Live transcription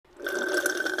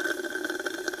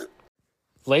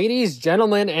Ladies,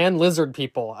 gentlemen, and lizard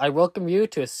people, I welcome you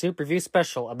to a Soup Review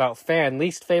special about fan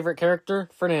least favorite character,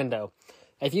 Fernando.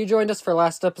 If you joined us for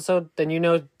last episode, then you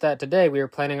know that today we are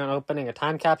planning on opening a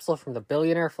time capsule from the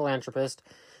billionaire philanthropist,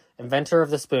 inventor of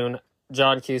the spoon,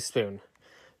 John Q. Spoon.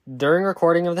 During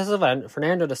recording of this event,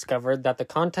 Fernando discovered that the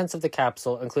contents of the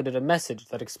capsule included a message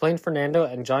that explained Fernando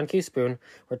and John Q. Spoon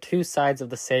were two sides of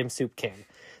the same soup can.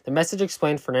 The message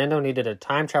explained Fernando needed to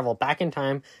time travel back in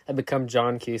time and become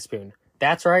John Q. Spoon.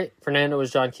 That's right, Fernando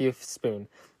was John Q. Spoon.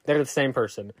 They're the same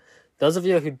person. Those of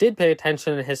you who did pay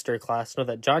attention in history class know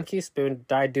that John Q. Spoon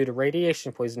died due to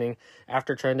radiation poisoning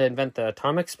after trying to invent the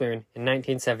atomic spoon in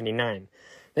 1979.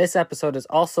 This episode is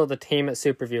also the team at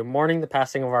Soup Review mourning the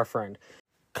passing of our friend.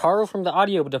 Carl from the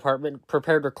audio department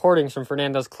prepared recordings from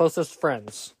Fernando's closest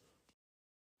friends.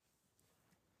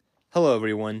 Hello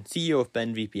everyone, CEO of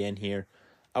BenVPN here.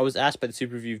 I was asked by the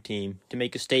Soup Review team to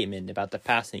make a statement about the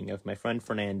passing of my friend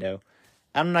Fernando.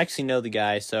 I don't actually know the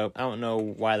guy, so I don't know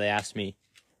why they asked me.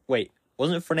 Wait,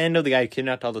 wasn't Fernando the guy who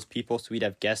kidnapped all those people so we'd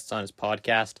have guests on his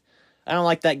podcast? I don't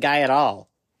like that guy at all.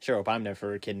 Sure hope I'm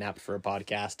never kidnapped for a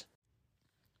podcast.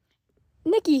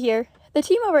 Nikki here. The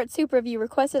team over at Soup Review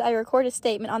requested I record a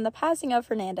statement on the passing of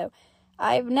Fernando.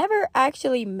 I've never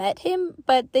actually met him,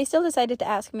 but they still decided to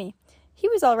ask me. He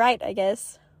was alright, I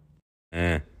guess.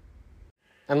 And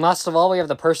last of all, we have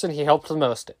the person he helped the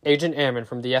most, Agent Ammon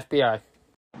from the FBI.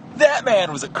 That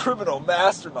man was a criminal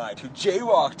mastermind who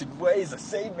jaywalked in ways a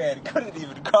sane man couldn't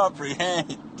even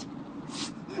comprehend.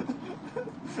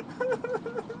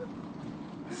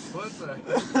 What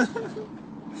the?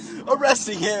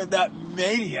 Arresting him, that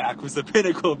maniac, was the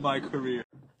pinnacle of my career.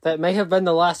 That may have been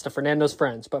the last of Fernando's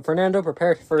friends, but Fernando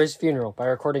prepared for his funeral by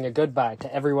recording a goodbye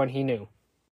to everyone he knew.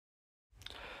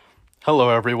 Hello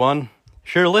everyone.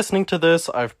 If you're listening to this,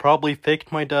 I've probably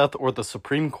faked my death or the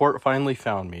Supreme Court finally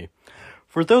found me.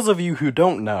 For those of you who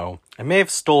don't know, I may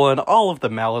have stolen all of the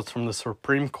mallets from the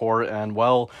Supreme Court and,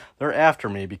 well, they're after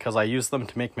me because I used them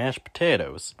to make mashed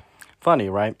potatoes. Funny,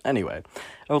 right? Anyway,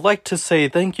 I would like to say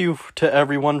thank you to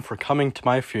everyone for coming to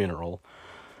my funeral.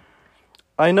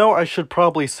 I know I should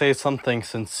probably say something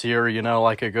sincere,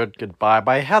 like a good goodbye,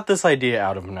 but I had this idea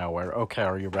out of nowhere. Okay,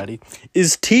 are you ready?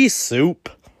 Is tea soup?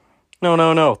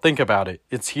 No, think about it.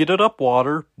 It's heated up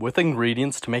water with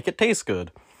ingredients to make it taste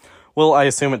good. Well, I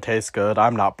assume it tastes good.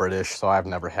 I'm not British, so I've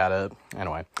never had it.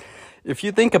 Anyway, if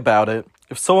you think about it,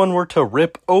 if someone were to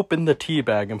rip open the tea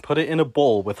bag and put it in a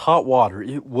bowl with hot water,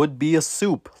 it would be a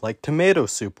soup, like tomato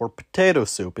soup or potato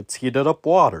soup. It's heated up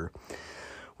water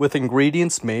with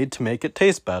ingredients made to make it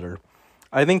taste better.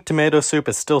 I think tomato soup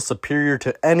is still superior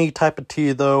to any type of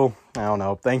tea, though. I don't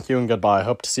know. Thank you and goodbye.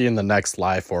 Hope to see you in the next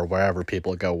life or wherever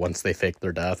people go once they fake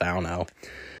their death. I don't know.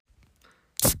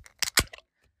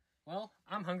 Well,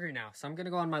 I'm hungry now, so I'm gonna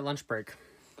go on my lunch break.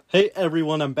 Hey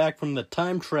everyone, I'm back from the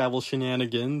time travel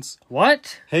shenanigans.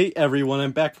 What? Hey everyone,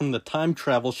 I'm back from the time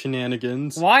travel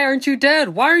shenanigans. Why aren't you dead?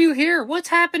 Why are you here? What's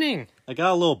happening? I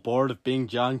got a little bored of being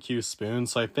John Q. Spoon,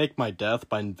 so I faked my death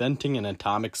by inventing an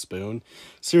atomic spoon.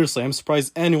 Seriously, I'm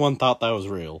surprised anyone thought that was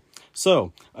real.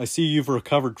 So, I see you've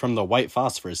recovered from the white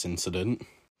phosphorus incident.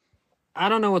 I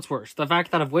don't know what's worse, the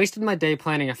fact that I've wasted my day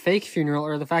planning a fake funeral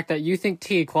or the fact that you think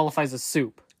tea qualifies as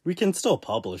soup. We can still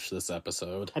publish this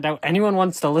episode. I doubt anyone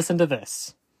wants to listen to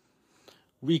this.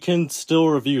 We can still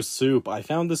review soup. I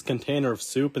found this container of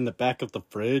soup in the back of the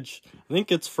fridge. I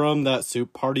think it's from that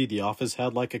soup party the office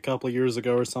had like a couple years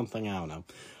ago or something. I don't know.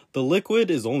 The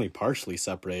liquid is only partially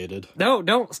separated. No,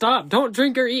 don't stop. Don't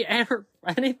drink or eat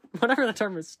whatever the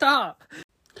term is. Stop.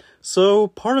 So,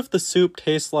 part of the soup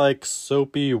tastes like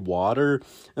soapy water,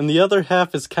 and the other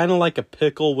half is kind of like a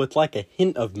pickle with like a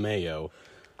hint of mayo.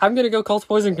 I'm gonna go call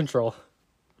poison control.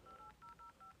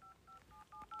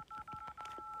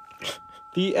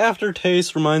 The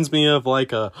aftertaste reminds me of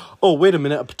like a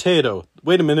potato.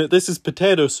 Wait a minute, this is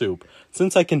potato soup.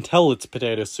 Since I can tell it's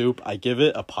potato soup, I give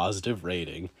it a positive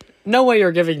rating. No way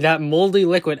you're giving that moldy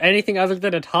liquid anything other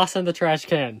than a toss in the trash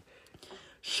can.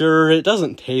 Sure, it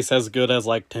doesn't taste as good as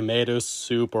like tomato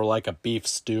soup or like a beef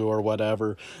stew or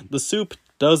whatever. The soup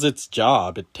does its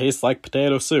job. It tastes like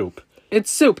potato soup. It's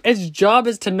soup. Its job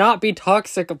is to not be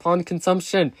toxic upon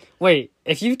consumption. Wait,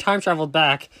 if you time traveled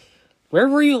back, where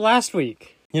were you last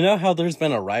week? You know how there's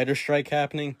been a writer strike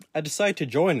happening? I decided to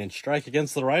join and strike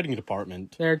against the writing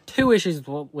department. There are two issues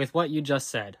with what you just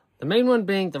said. The main one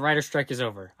being the writer strike is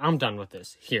over. I'm done with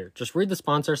this. Here, just read the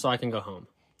sponsor so I can go home.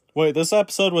 Wait, this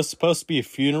episode was supposed to be a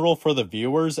funeral for the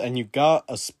viewers and you got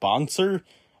a sponsor?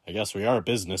 I guess we are a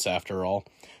business after all.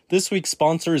 This week's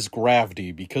sponsor is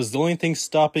gravity, because the only thing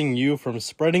stopping you from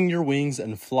spreading your wings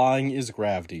and flying is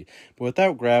gravity. But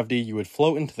without gravity, you would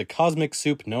float into the cosmic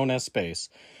soup known as space.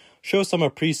 Show some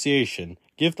appreciation.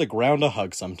 Give the ground a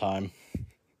hug sometime.